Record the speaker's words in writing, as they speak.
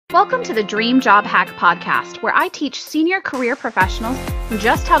Welcome to the Dream Job Hack podcast, where I teach senior career professionals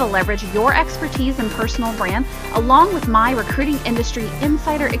just how to leverage your expertise and personal brand, along with my recruiting industry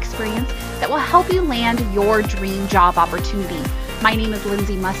insider experience that will help you land your dream job opportunity. My name is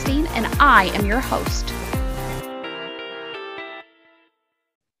Lindsay Mustine, and I am your host.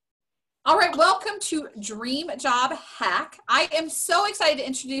 All right, welcome to Dream Job Hack. I am so excited to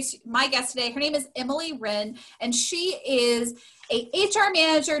introduce my guest today. Her name is Emily Wren, and she is a HR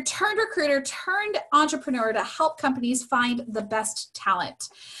manager turned recruiter turned entrepreneur to help companies find the best talent.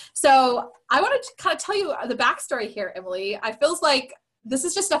 So I wanted to kind of tell you the backstory here, Emily. I feels like this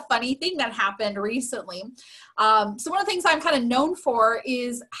is just a funny thing that happened recently. So one of the things I'm kind of known for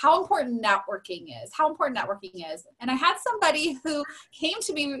is how important networking is. And I had somebody who came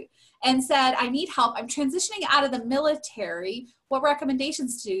to me and said, I need help. I'm transitioning out of the military. What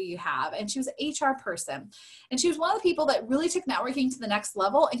recommendations do you have? And she was an HR person. And she was one of the people that really took networking to the next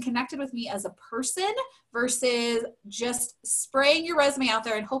level and connected with me as a person versus just spraying your resume out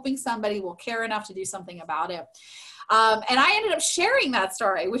there and hoping somebody will care enough to do something about it. And I ended up sharing that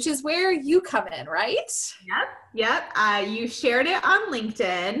story, which is where you come in, right? Yep. You shared it on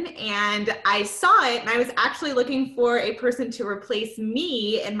LinkedIn and I saw it, and I was actually looking for a person to replace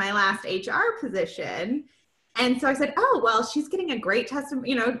me in my last HR position. And so I said, oh, well, she's getting a great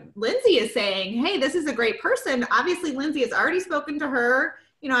testimony. Lindsay is saying, hey, this is a great person. Obviously, Lindsay has already spoken to her.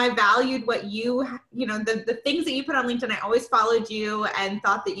 I valued what the things that you put on LinkedIn. I always followed you and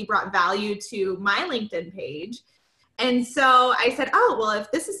thought that you brought value to my LinkedIn page. And so I said, oh, well, if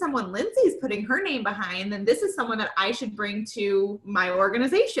this is someone Lindsay's putting her name behind, then this is someone that I should bring to my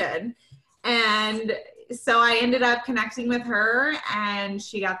organization. And so I ended up connecting with her and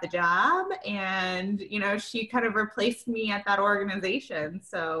she got the job and, she kind of replaced me at that organization.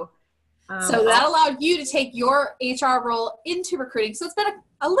 So that allowed you to take your HR role into recruiting. So it's been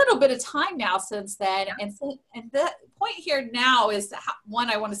a little bit of time now since then. Yeah. And the point here now is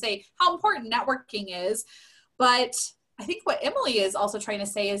I want to say how important networking is. But I think what Emily is also trying to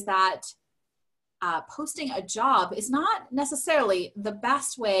say is that posting a job is not necessarily the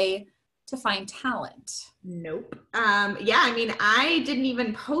best way to find talent. Nope. I didn't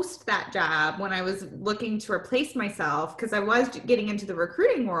even post that job when I was looking to replace myself because I was getting into the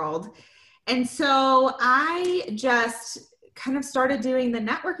recruiting world. And so I just kind of started doing the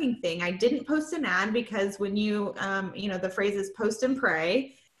networking thing. I didn't post an ad because when the phrase is post and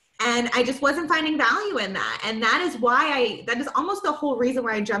pray. And I just wasn't finding value in that. And that is almost the whole reason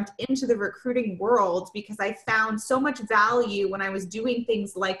why I jumped into the recruiting world, because I found so much value when I was doing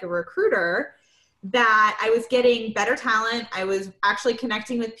things like a recruiter that I was getting better talent. I was actually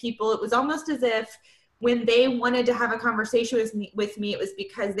connecting with people. It was almost as if when they wanted to have a conversation with me, it was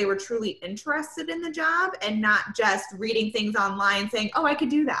because they were truly interested in the job and not just reading things online saying, oh, I could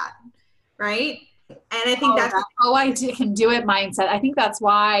do that, right? And I think I can do it mindset. I think that's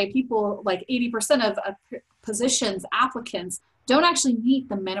why people, like 80% of positions, applicants, don't actually meet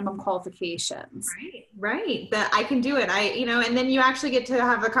the minimum qualifications. Right. But I can do it. And then you actually get to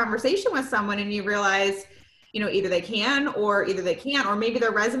have a conversation with someone and you realize, either they can or either they can't, or maybe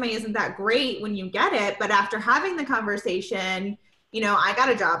their resume isn't that great when you get it. But after having the conversation, I got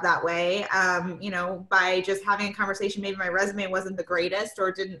a job that way, by just having a conversation. Maybe my resume wasn't the greatest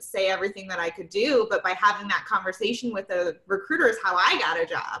or didn't say everything that I could do, but by having that conversation with a recruiter is how I got a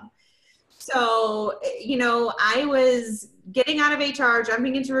job. So, I was getting out of HR,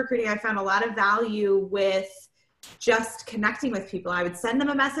 jumping into recruiting. I found a lot of value with just connecting with people. I would send them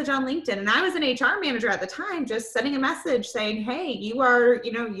a message on LinkedIn, and I was an HR manager at the time, just sending a message saying, hey, you're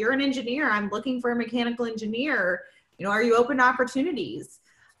an engineer. I'm looking for a mechanical engineer. Are you open to opportunities?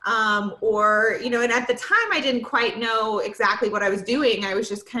 And at the time I didn't quite know exactly what I was doing. I was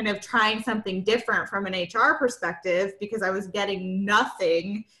just kind of trying something different from an HR perspective because I was getting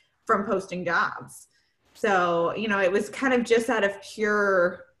nothing from posting jobs. So, it was kind of just out of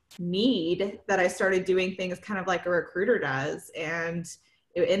pure need that I started doing things kind of like a recruiter does. And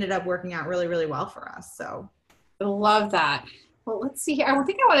it ended up working out really, really well for us. So I love that. Well, let's see here. I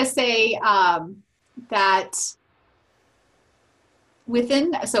think I want to say that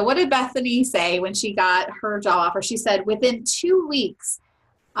so what did Bethany say when she got her job offer? She said, within 2 weeks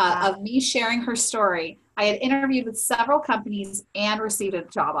of me sharing her story, I had interviewed with several companies and received a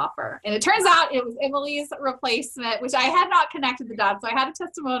job offer. And it turns out it was Emily's replacement, which I had not connected the dots. So I had a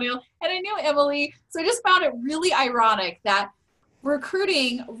testimonial and I knew Emily. So I just found it really ironic that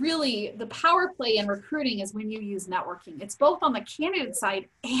recruiting, really the power play in recruiting is when you use networking. It's both on the candidate side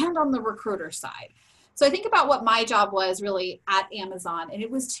and on the recruiter side. So I think about what my job was really at Amazon, and it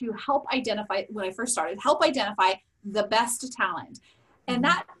was to help identify, when I first started, help identify the best talent. And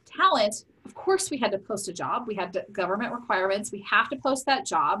that talent, of course we had to post a job. We had government requirements. We have to post that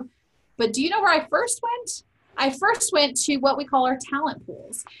job. But do you know where I first went? I first went to what we call our talent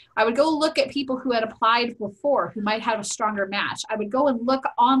pools. I would go look at people who had applied before who might have a stronger match. I would go and look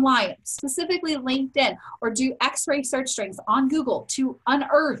online, specifically LinkedIn, or do X-ray search strings on Google to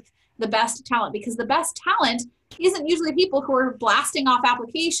unearth the best talent, because the best talent isn't usually people who are blasting off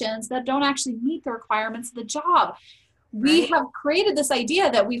applications that don't actually meet the requirements of the job. We have created this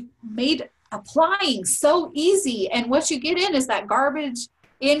idea that we've made applying so easy, and what you get in is that garbage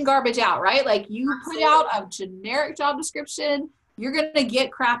in, garbage out, right? Like you put out a generic job description, you're going to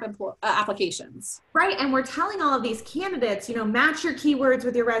get crap applications. Right. And we're telling all of these candidates, you know, match your keywords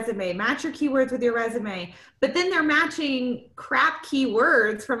with your resume, match your keywords with your resume. But then they're matching crap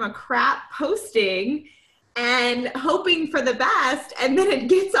keywords from a crap posting and hoping for the best. And then it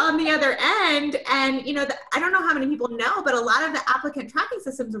gets on the other end. And, you know, I don't know how many people know, but a lot of the applicant tracking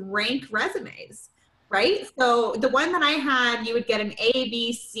systems rank resumes. Right? So the one that I had, you would get an A,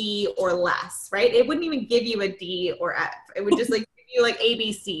 B, C, or less, right? It wouldn't even give you a D or F. It would just like give you like A,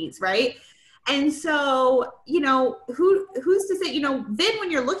 B, Cs, right? And so, you know, who's to say, you know, then when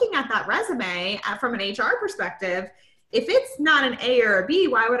you're looking at that resume from an HR perspective, if it's not an A or a B,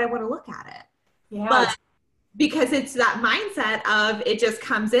 why would I want to look at it? Yeah. But because it's that mindset of it just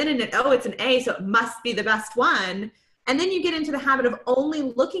comes in and it's an A, so it must be the best one. And then you get into the habit of only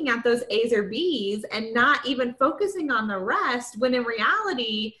looking at those A's or B's and not even focusing on the rest, when in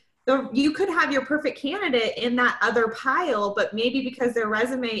reality, you could have your perfect candidate in that other pile, but maybe because their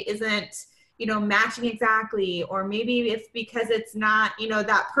resume isn't, you know, matching exactly, or maybe it's because it's not, you know,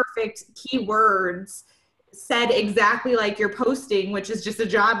 that perfect keywords said exactly like you're posting, which is just a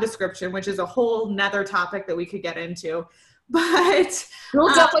job description, which is a whole nother topic that we could get into. But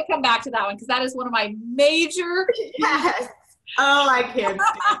we'll definitely come back to that one, because that is one of my major. Yes. Oh, I can't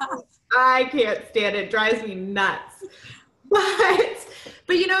stand it. I can't stand it. It drives me nuts.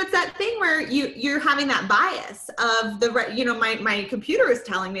 But you know, it's that thing where you're having that bias of you know, my computer is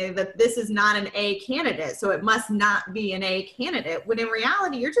telling me that this is not an A candidate, so it must not be an A candidate. When in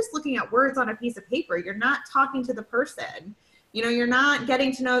reality, you're just looking at words on a piece of paper. You're not talking to the person. You know, you're not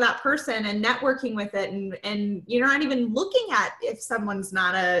getting to know that person and networking with it, and you're not even looking at if someone's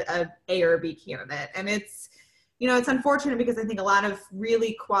not a or a B candidate. And it's, you know, it's unfortunate, because I think a lot of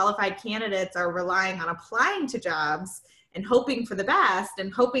really qualified candidates are relying on applying to jobs and hoping for the best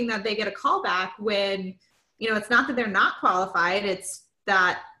and hoping that they get a call back, when, you know, it's not that they're not qualified, it's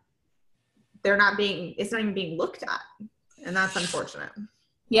that it's not even being looked at. And that's unfortunate.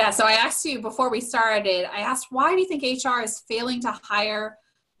 Yeah, so I asked you before we started, I asked, why do you think HR is failing to hire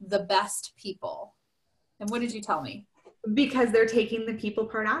the best people? And what did you tell me? Because they're taking the people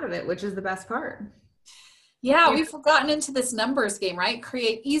part out of it, which is the best part. Yeah, we've gotten into this numbers game, right?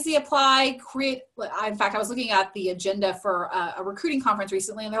 Create easy apply, in fact, I was looking at the agenda for a recruiting conference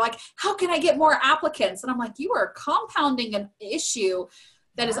recently, and they're like, how can I get more applicants? And I'm like, you are compounding an issue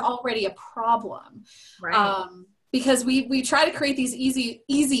that is already a problem. Right. Because we try to create these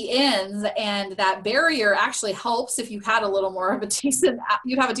easy ins, and that barrier actually helps if you had a little more of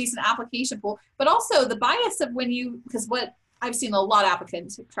you'd have a decent application pool. But also the bias of because what I've seen a lot of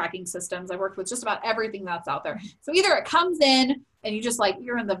applicant tracking systems. I've worked with just about everything that's out there. So either it comes in and you just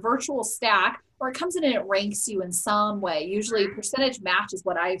you're in the virtual stack, or it comes in and it ranks you in some way. Usually percentage match is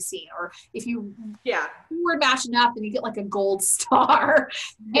what I've seen. Or if you keyword match enough, then you get like a gold star.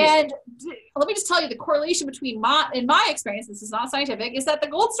 And let me just tell you, the correlation between in my experience, this is not scientific, is that the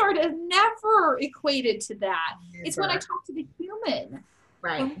gold star is never equated to that. Never. It's when I talk to the human.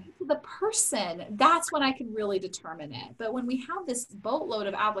 Right. To the person, that's when I can really determine it. But when we have this boatload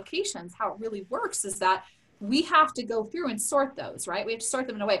of applications, how it really works is that we have to go through and sort those, right? We have to sort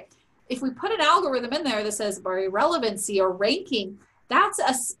them in a way. If we put an algorithm in there that says relevancy or ranking, that's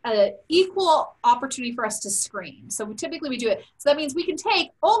a equal opportunity for us to screen. So we typically do it. So that means we can take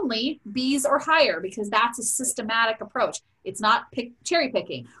only B's or higher, because that's a systematic approach. It's not cherry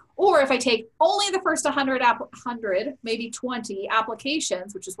picking. Or if I take only the first 100, maybe 20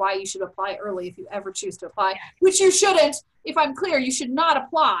 applications, which is why you should apply early if you ever choose to apply, which you shouldn't. If I'm clear, you should not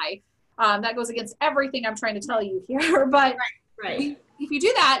apply. That goes against everything I'm trying to tell you here. But right. If you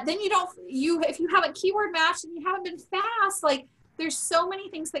do that, then if you haven't keyword matched and you haven't been fast, there's so many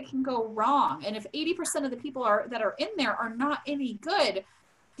things that can go wrong. And if 80% of the people that are in there are not any good,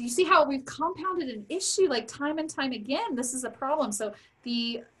 do you see how we've compounded an issue time and time again? This is a problem. So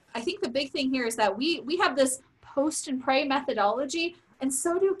I think the big thing here is that we have this post and pray methodology, and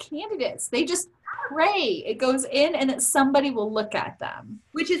so do candidates. They just pray it goes in and that somebody will look at them.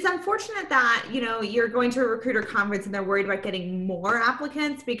 Which is unfortunate that, you know, you're going to a recruiter conference and they're worried about getting more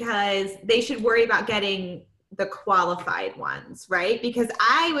applicants, because they should worry about getting the qualified ones, right? Because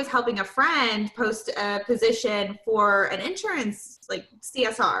I was helping a friend post a position for an insurance, like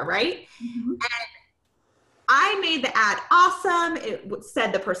CSR, right? Mm-hmm. And I made the ad awesome. It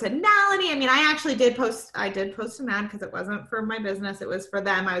said the personality. I mean, I did post an ad because it wasn't for my business. It was for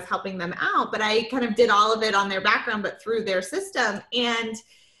them. I was helping them out, but I kind of did all of it on their background, but through their system. And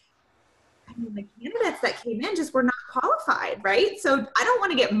I mean, the candidates that came in just were not qualified, right? So I don't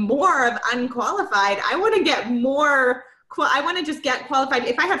want to get more of unqualified. I want to get more. I want to just get qualified.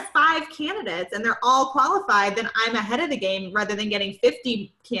 If I have 5 candidates and they're all qualified, then I'm ahead of the game, rather than getting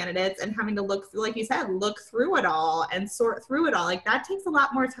 50 candidates and having to look, like you said, look through it all and sort through it all. Like, that takes a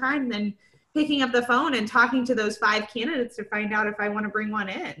lot more time than picking up the phone and talking to those 5 candidates to find out if I want to bring one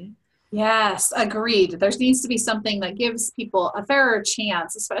in. Yes, agreed. There needs to be something that gives people a fairer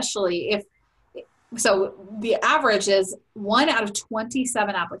chance, especially if, so the average is 1 out of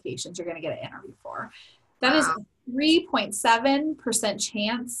 27 applications you're going to get an interview for. That is 3.7%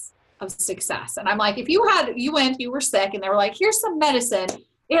 chance of success. And I'm like, if you were sick and they were like, here's some medicine,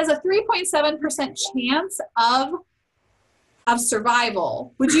 it has a 3.7% chance of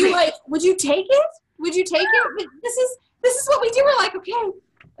survival. Would you take it? Would you take it? This is what we do. We're like, okay,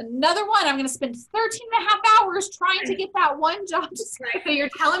 another one. I'm going to spend 13 and a half hours trying to get that one job. Right. So you're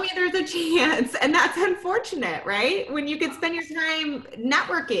telling me there's a chance, and that's unfortunate, right? When you could spend your time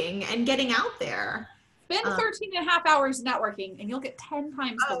networking and getting out there. Spend 13 and a half hours networking and you'll get 10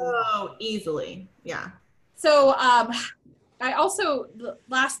 times the result. Oh, easily. Yeah. So I also, the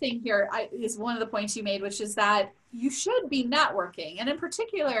last thing here is one of the points you made, which is that you should be networking. And in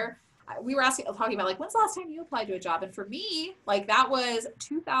particular, we were talking about, like, when's the last time you applied to a job? And for me, like, that was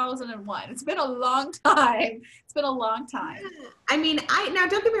 2001. It's been a long time. It's been a long time. I mean, now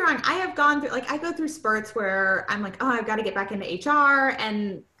don't get me wrong. I have gone through, like, I go through spurts where I'm like, oh, I've got to get back into HR,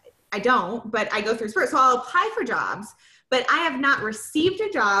 and I don't, but I go through spurts. So I'll apply for jobs, but I have not received a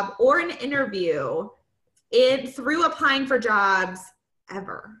job or an interview through applying for jobs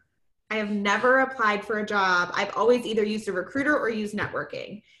ever. I have never applied for a job. I've always either used a recruiter or used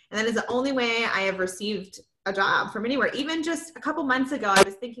networking. And that is the only way I have received a job from anywhere. Even just a couple months ago, I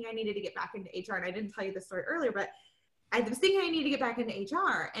was thinking I needed to get back into HR, and I didn't tell you the story earlier, but I was thinking I need to get back into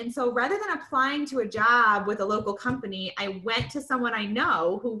HR. And so rather than applying to a job with a local company, I went to someone I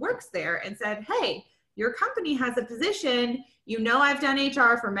know who works there and said, hey, your company has a position. You know, I've done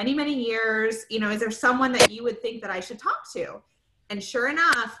HR for many, many years. You know, is there someone that you would think that I should talk to? And sure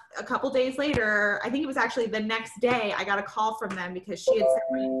enough, a couple days later, I think it was actually the next day, I got a call from them because she had sent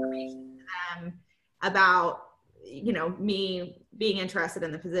my information to them about, you know, me being interested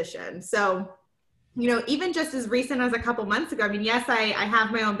in the position. So, you know, even just as recent as a couple months ago, I mean, yes, I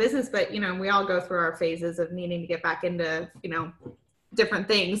have my own business, but, you know, we all go through our phases of needing to get back into, you know, different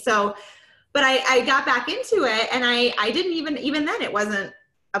things. So, but I got back into it, and I didn't even then, it wasn't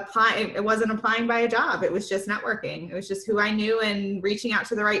applying by a job. It was just networking. It was just who I knew and reaching out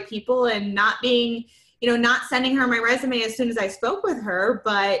to the right people, and not being, you know, not sending her my resume as soon as I spoke with her,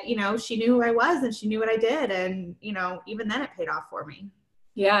 but, you know, she knew who I was and she knew what I did. And, you know, even then it paid off for me.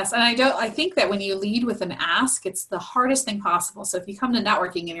 Yes. And I think that when you lead with an ask, it's the hardest thing possible. So if you come to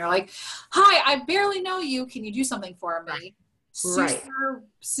networking and you're like, hi, I barely know you. Can you do something for me? Right.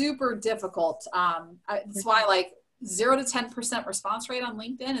 Super difficult. That's why, like, 0 to 10% response rate on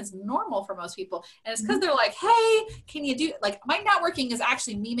LinkedIn is normal for most people. And it's because they're like, hey, can you do, like, my networking is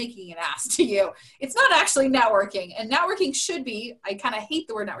actually me making an ask to you. It's not actually networking. And networking should be, I kind of hate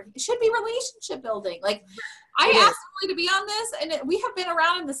the word networking. It should be relationship building. Like, I asked Emily to be on this, and we have been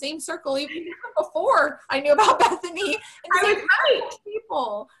around in the same circle even before I knew about Bethany. And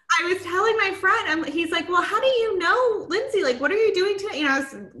people. I was telling my friend, he's like, well, how do you know Lindsay? Like, what are you doing today? You know, I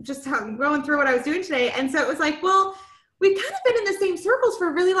was just going through what I was doing today. And so it was like, well, we've kind of been in the same circles for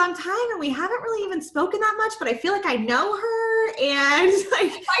a really long time, and we haven't really even spoken that much, but I feel like I know her, and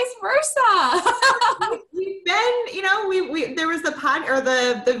like vice versa. We've been, you know, there was the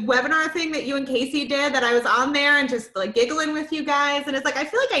the webinar thing that you and Casey did that I was on there and just like giggling with you guys. And it's like, I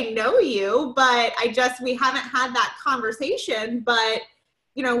feel like I know you, but we haven't had that conversation. But,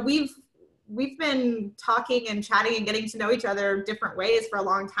 you know, we've been talking and chatting and getting to know each other different ways for a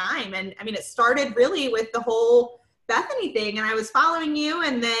long time. And I mean, it started really with the whole Bethany thing, and I was following you,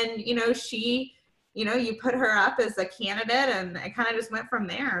 and then, you know, you put her up as a candidate, and it kind of just went from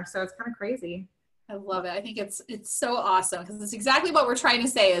there. So it's kind of crazy. I love it. I think it's so awesome because it's exactly what we're trying to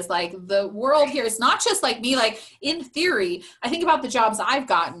say is like the world here is not just like me, like in theory, I think about the jobs I've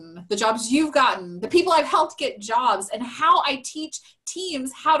gotten, the jobs you've gotten, the people I've helped get jobs, and how I teach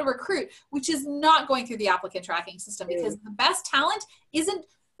teams how to recruit, which is not going through the applicant tracking system because the best talent isn't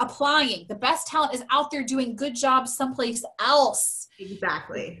applying. The best talent is out there doing good jobs someplace else.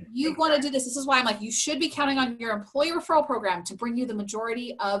 Exactly. You want to do this. This is why I'm like, you should be counting on your employee referral program to bring you the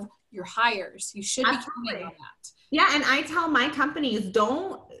majority of your hires. You should be counting on that. Yeah. And I tell my companies,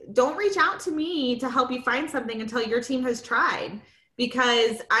 don't reach out to me to help you find something until your team has tried,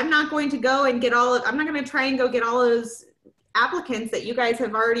 because I'm not going to go and I'm not going to try and go get all those applicants that you guys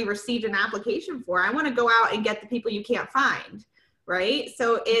have already received an application for. I want to go out and get the people you can't find. Right.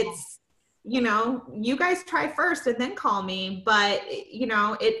 So it's, you guys try first and then call me, but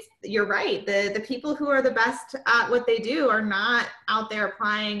you're right. The people who are the best at what they do are not out there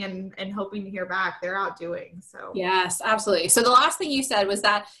applying and hoping to hear back. They're out doing. So yes, absolutely. So the last thing you said was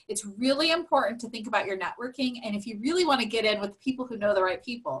that it's really important to think about your networking. And if you really want to get in with people who know the right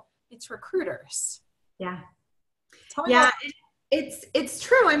people, it's recruiters. Yeah. Tell me about It's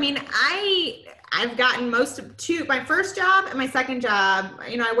true. I mean, I've gotten my first job and my second job.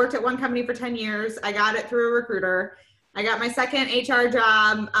 I worked at one company for 10 years. I got it through a recruiter. I got my second HR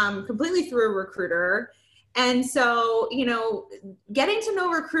job completely through a recruiter. And so, getting to know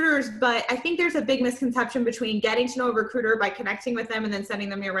recruiters, but I think there's a big misconception between getting to know a recruiter by connecting with them and then sending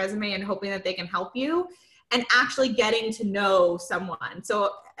them your resume and hoping that they can help you, and actually getting to know someone.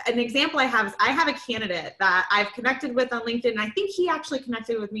 So an example I have is I have a candidate that I've connected with on LinkedIn. And I think he actually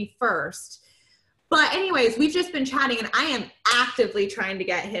connected with me first. But anyways, we've just been chatting and I am actively trying to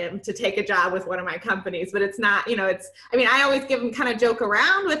get him to take a job with one of my companies, but it's not, I always give him kind of joke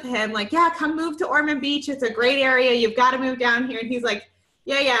around with him, like, yeah, come move to Ormond Beach. It's a great area. You've got to move down here. And he's like,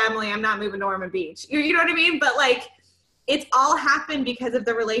 yeah, Emily, I'm not moving to Ormond Beach. You know what I mean? But like, it's all happened because of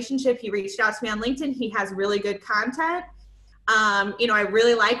the relationship. He reached out to me on LinkedIn. He has really good content. I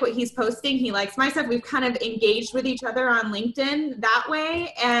really like what he's posting. He likes my stuff. We've kind of engaged with each other on LinkedIn that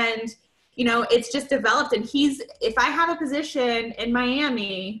way. And, it's just developed. And if I have a position in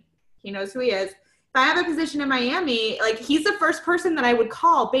Miami, he knows who he is. If I have a position in Miami, like he's the first person that I would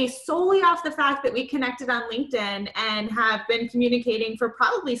call based solely off the fact that we connected on LinkedIn and have been communicating for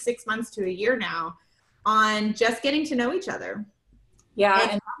probably 6 months to a year now on just getting to know each other.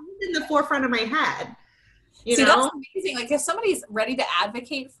 Yeah. And in the forefront of my head. See, that's amazing. Like if somebody's ready to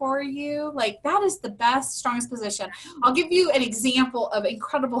advocate for you, like that is the best, strongest position. I'll give you an example of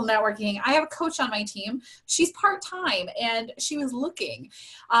incredible networking. I have a coach on my team. She's part-time and she was looking.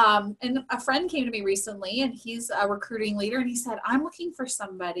 And a friend came to me recently and he's a recruiting leader and he said, I'm looking for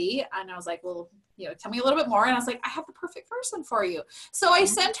somebody. And I was like, well, tell me a little bit more. And I was like, I have the perfect person for you. So I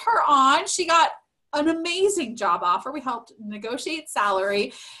sent her on. She got an amazing job offer. We helped negotiate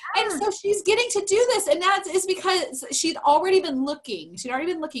salary. And so she's getting to do this. And that is because she'd already been looking.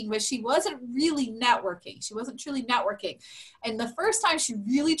 But she wasn't really networking. She wasn't truly networking. And the first time she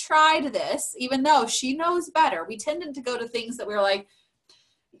really tried this, even though she knows better, we tended to go to things that we were like,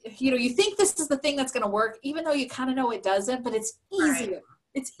 you think this is the thing that's going to work, even though you kind of know it doesn't, but it's easier. Right.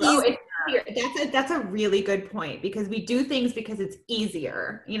 It's easier. That's a really good point, because we do things because it's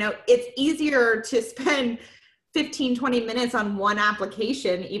easier. It's easier to spend 15, 20 minutes on one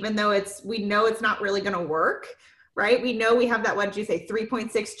application, even though we know it's not really going to work, right? We know we have that,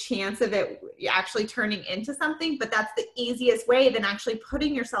 3.6 chance of it actually turning into something, but that's the easiest way than actually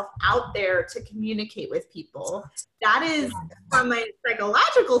putting yourself out there to communicate with people. That is, from a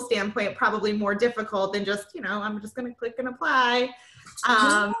psychological standpoint, probably more difficult than just, I'm just going to click and apply.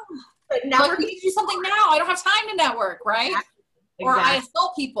 But networking, we need to do something now. I don't have time to network, right? Exactly. Or I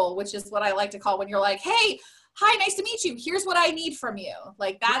assault people, which is what I like to call when you're like, hey, hi, nice to meet you. Here's what I need from you.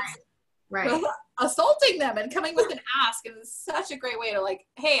 Like that's right. Assaulting them and coming with an ask. And it's such a great way to like,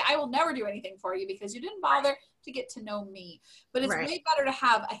 hey, I will never do anything for you because you didn't bother to get to know me. But it's way better to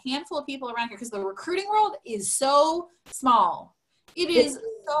have a handful of people around here because the recruiting world is so small. It is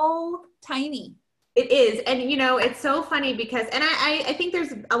so tiny. It is. And, it's so funny because, and I think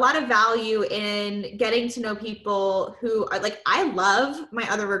there's a lot of value in getting to know people who are like, I love my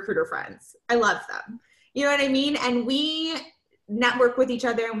other recruiter friends. I love them. You know what I mean? And we network with each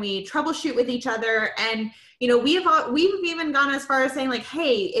other and we troubleshoot with each other. And, we've even gone as far as saying like,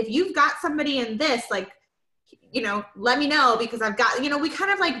 hey, if you've got somebody in this, like, let me know because I've got, we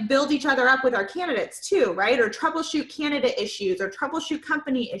kind of like build each other up with our candidates too, right? Or troubleshoot candidate issues or troubleshoot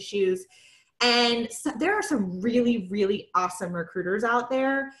company issues. And so there are some really, really awesome recruiters out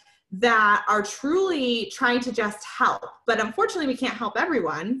there that are truly trying to just help. But unfortunately, we can't help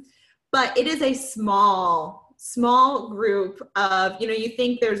everyone. but it is a small group of, you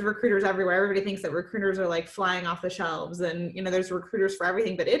think there's recruiters everywhere. Everybody thinks that recruiters are like flying off the shelves and, there's recruiters for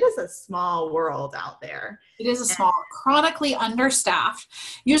everything, but it is a small world out there. It is a small, chronically understaffed.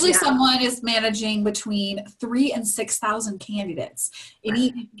 Usually someone is managing between 3,000 and 6,000 candidates.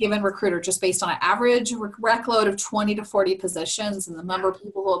 Any given recruiter, just based on an average rec load of 20 to 40 positions and the number of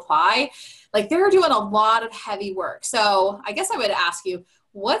people who apply, like they're doing a lot of heavy work. So I guess I would ask you,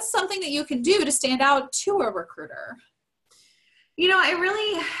 what's something that you can do to stand out to a recruiter? I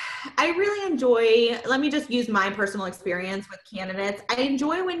really enjoy, let me just use my personal experience with candidates. I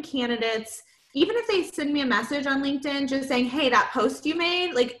enjoy when candidates, even if they send me a message on LinkedIn, just saying, hey, that post you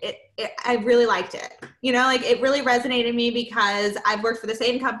made, I really liked it. It really resonated with me because I've worked for the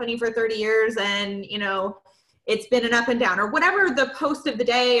same company for 30 years and, it's been an up and down, or whatever the post of the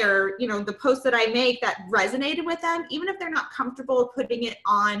day, or, the post that I make that resonated with them, even if they're not comfortable putting it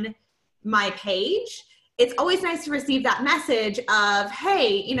on my page, it's always nice to receive that message of,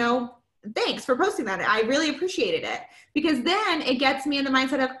 hey, thanks for posting that. I really appreciated it, because then it gets me in the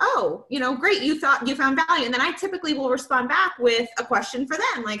mindset of, oh, great. You thought you found value. And then I typically will respond back with a question for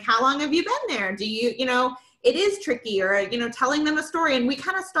them. Like, how long have you been there? Do you, it is tricky, or, telling them a story, and we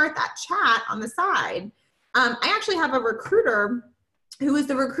kind of start that chat on the side. I actually have a recruiter who was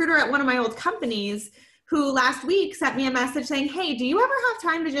the recruiter at one of my old companies who last week sent me a message saying, hey, do you ever have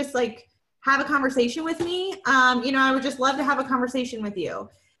time to just have a conversation with me? I would just love to have a conversation with you.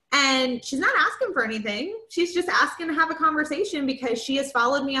 And she's not asking for anything. She's just asking to have a conversation because she has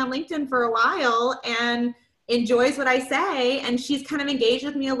followed me on LinkedIn for a while and enjoys what I say. And she's kind of engaged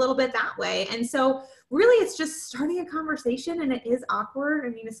with me a little bit that way. And so really, it's just starting a conversation, and it is awkward. I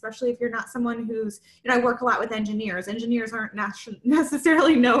mean, especially if you're not someone who's, I work a lot with engineers. Engineers aren't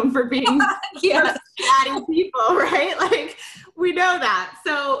necessarily known for being chatty people, right? We know that.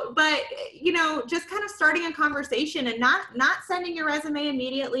 So, but, just kind of starting a conversation and not sending your resume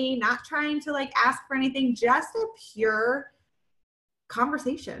immediately, not trying to ask for anything, just a pure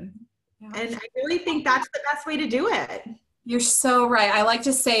conversation. Yeah. And I really think that's the best way to do it. You're so right. I like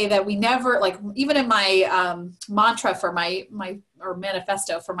to say that we never, even in my mantra for my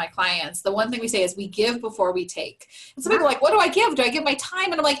manifesto for my clients, the one thing we say is we give before we take. And some people are like, what do I give? Do I give my time?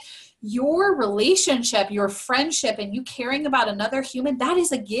 And I'm like, your relationship, your friendship, and you caring about another human, that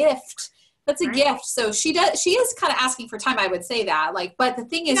is a gift. That's a gift. So she is kind of asking for time. I would say that, but the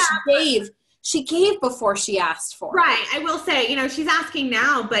thing is, she gave before she asked for it. Right. I will say, she's asking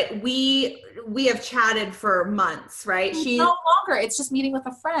now, but we have chatted for months, right? She's no longer. It's just meeting with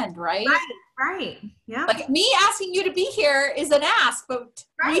a friend, right? Right. Yeah. Me asking you to be here is an ask, but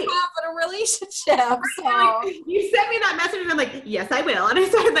we have a relationship. So you sent me that message and I'm like, yes, I will. And I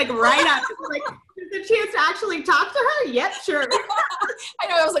started right after, there's a chance to actually talk to her? Yep, sure. I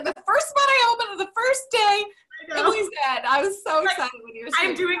know. I was the first spot I opened the first day. Emily's dead. I was so excited when you were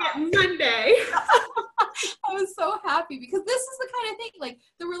saying I'm doing it Monday. I was so happy because this is the kind of thing,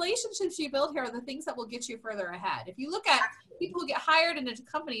 the relationships you build here are the things that will get you further ahead. If you look at people who get hired into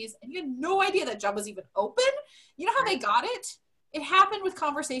companies and you had no idea that job was even open, you know how they got it? It happened with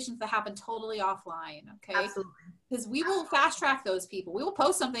conversations that happened totally offline. Okay. Absolutely. Because we will fast track those people. We will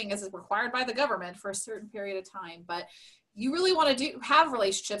post something as is required by the government for a certain period of time, but you really want to have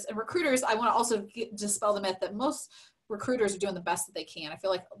relationships. And recruiters, I want to also dispel the myth that most recruiters are doing the best that they can. I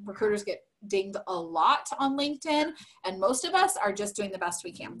feel like recruiters get dinged a lot on LinkedIn, and most of us are just doing the best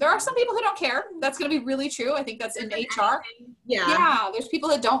we can. There are some people who don't care. That's going to be really true. I think that's in HR. Yeah. There's people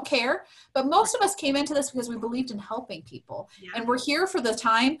that don't care, but most of us came into this because we believed in helping people. Yeah. And we're here for the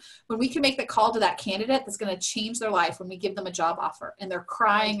time when we can make the call to that candidate that's going to change their life when we give them a job offer and they're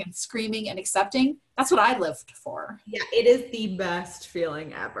crying and screaming and accepting. That's what I lived for. Yeah. It is the best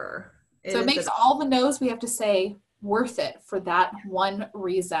feeling ever. So it makes all the no's we have to say worth it for that one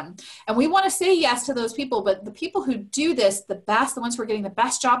reason. And we want to say yes to those people, but the people who do this the best, the ones who are getting the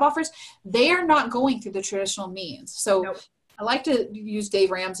best job offers, they are not going through the traditional means. So nope. I like to use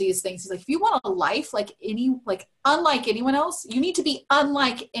Dave Ramsey's things. He's like, if you want a life unlike anyone else, you need to be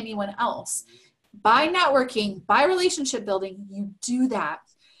unlike anyone else. By networking, by relationship building, you do that.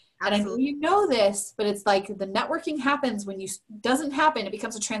 Absolutely. And I know you know this, but it's the networking happens when doesn't happen. It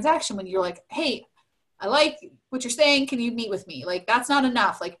becomes a transaction when you're like, hey, I like what you're saying. Can you meet with me? That's not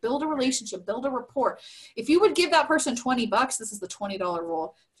enough. Build a relationship, build a rapport. If you would give that person $20, this is the $20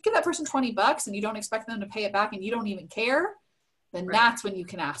 rule. If you give that person $20 and you don't expect them to pay it back and you don't even care, then that's when you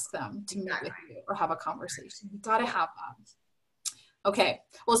can ask them to meet with you or have a conversation. You got to have that. Okay.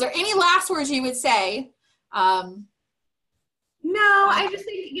 Well, is there any last words you would say? No, I just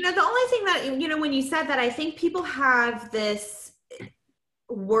think, the only thing that, when you said that, I think people have this,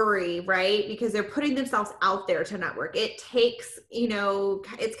 worry, right? Because they're putting themselves out there to network. It takes,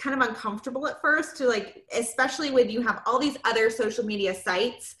 it's kind of uncomfortable at first to like, especially when you have all these other social media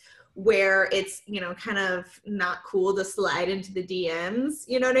sites where it's, kind of not cool to slide into the DMs.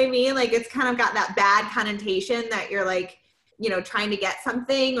 You know what I mean? Like it's kind of got that bad connotation that you're like, trying to get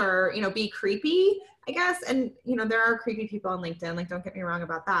something or, be creepy, I guess. And, there are creepy people on LinkedIn. Like, don't get me wrong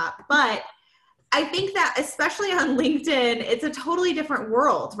about that. But I think that especially on LinkedIn, it's a totally different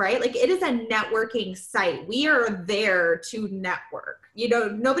world, right? Like it is a networking site. We are there to network.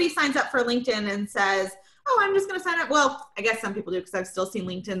 Nobody signs up for LinkedIn and says, oh, I'm just going to sign up. Well, I guess some people do because I've still seen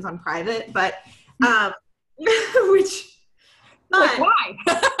LinkedIn's on private, but why?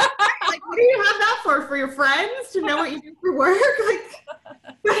 Like, what do you have that for? For your friends to know what you do for work?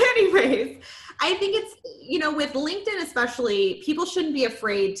 But anyways, I think it's, with LinkedIn especially, people shouldn't be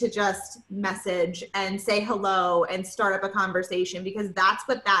afraid to just message and say hello and start up a conversation because that's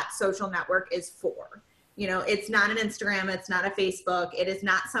what that social network is for. It's not an Instagram. It's not a Facebook. It is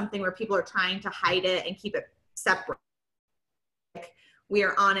not something where people are trying to hide it and keep it separate. We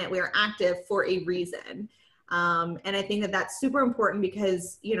are on it. We are active for a reason. And I think that that's super important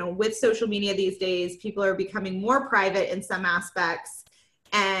because, with social media these days, people are becoming more private in some aspects.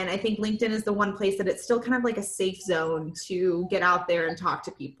 And I think LinkedIn is the one place that it's still kind of like a safe zone to get out there and talk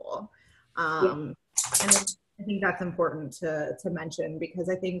to people. And I think that's important to mention because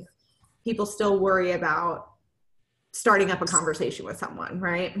I think people still worry about starting up a conversation with someone,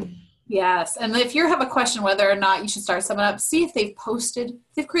 right? Yes. And if you have a question whether or not you should start someone up, see if they've posted,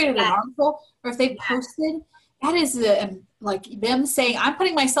 if they've created an article, or if they've posted. That is like them saying, I'm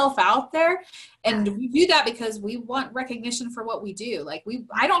putting myself out there. And we do that because we want recognition for what we do. Like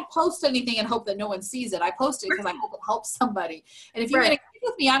I don't post anything and hope that no one sees it. I post it because I hope it helps somebody. And if you're going to connect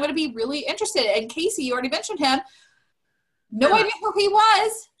with me, I'm going to be really interested. And Casey, you already mentioned him. No idea who he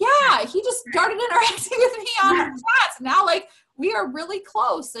was. Yeah. He just started interacting with me on the chats. Now, like, we are really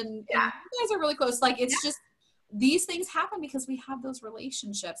close and you guys are really close. Like, it's just, these things happen because we have those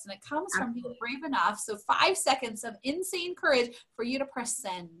relationships and it comes from being brave enough. So 5 seconds of insane courage for you to press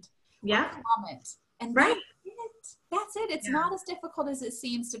send. Comment. And that's it. It's not as difficult as it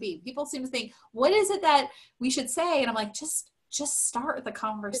seems to be. People seem to think, what is it that we should say? And I'm like, just start the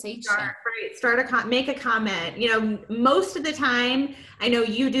conversation. Make a comment. Most of the time, I know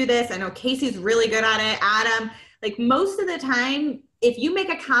you do this. I know Casey's really good at it. Adam, like most of the time, if you make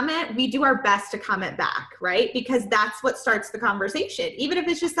a comment, we do our best to comment back, right? Because that's what starts the conversation. Even if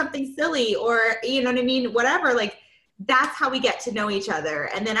it's just something silly or, you know what I mean? Whatever, like that's how we get to know each other.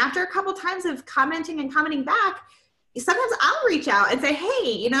 And then after a couple times of commenting and commenting back, sometimes I'll reach out and say,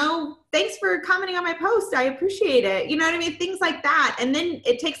 hey, thanks for commenting on my post. I appreciate it. You know what I mean? Things like that. And then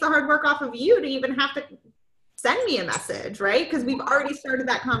it takes the hard work off of you to even have to send me a message, right? Because we've already started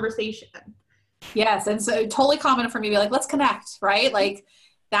that conversation. Yes. And so totally common for me to be like, let's connect, right? Like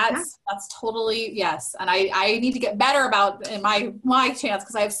that's totally, yes. And I need to get better about in my chance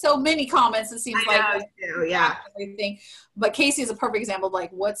because I have so many comments. It seems everything. But Casey is a perfect example of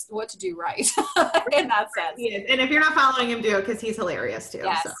like what to do right in that sense. He is. And if you're not following him, do it because he's hilarious too.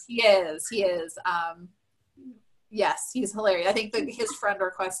 Yes, so. He is. Yes, he's hilarious. I think that his friend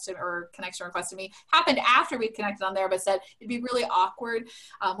requested or connection requested me happened after we connected on there, but said it'd be really awkward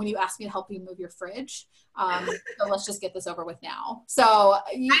when you asked me to help you move your fridge. So let's just get this over with now. So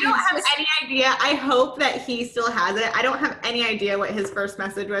I don't have any idea. I hope that he still has it. I don't have any idea what his first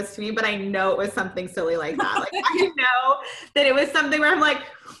message was to me, but I know it was something silly like that. Like I know that it was something where I'm like,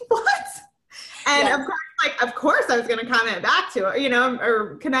 what? And of course I was going to comment back to it,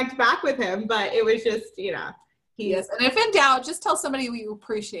 or connect back with him, but it was just, Yes. And if in doubt, just tell somebody you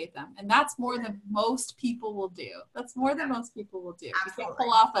appreciate them. And that's more than most people will do. Absolutely. You can't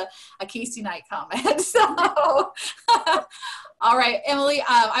pull off a Casey Knight comment. So, all right, Emily,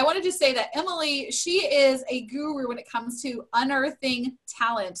 I wanted to say that Emily, she is a guru when it comes to unearthing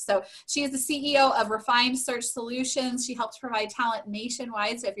talent. So she is the CEO of Refined Search Solutions. She helps provide talent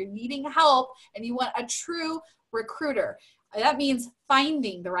nationwide. So if you're needing help and you want a true recruiter, that means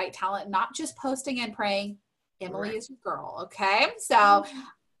finding the right talent, not just posting and praying. Emily is your girl, okay? So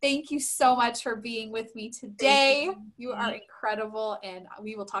thank you so much for being with me today. You are incredible, and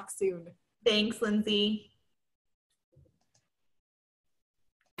we will talk soon. Thanks, Lindsay.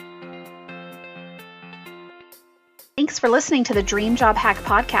 Thanks for listening to the Dream Job Hack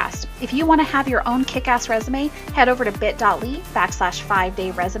podcast. If you want to have your own kick-ass resume, head over to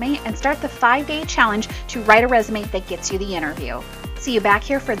bit.ly/5-day resume and start the 5-day challenge to write a resume that gets you the interview. See you back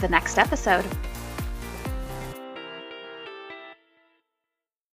here for the next episode.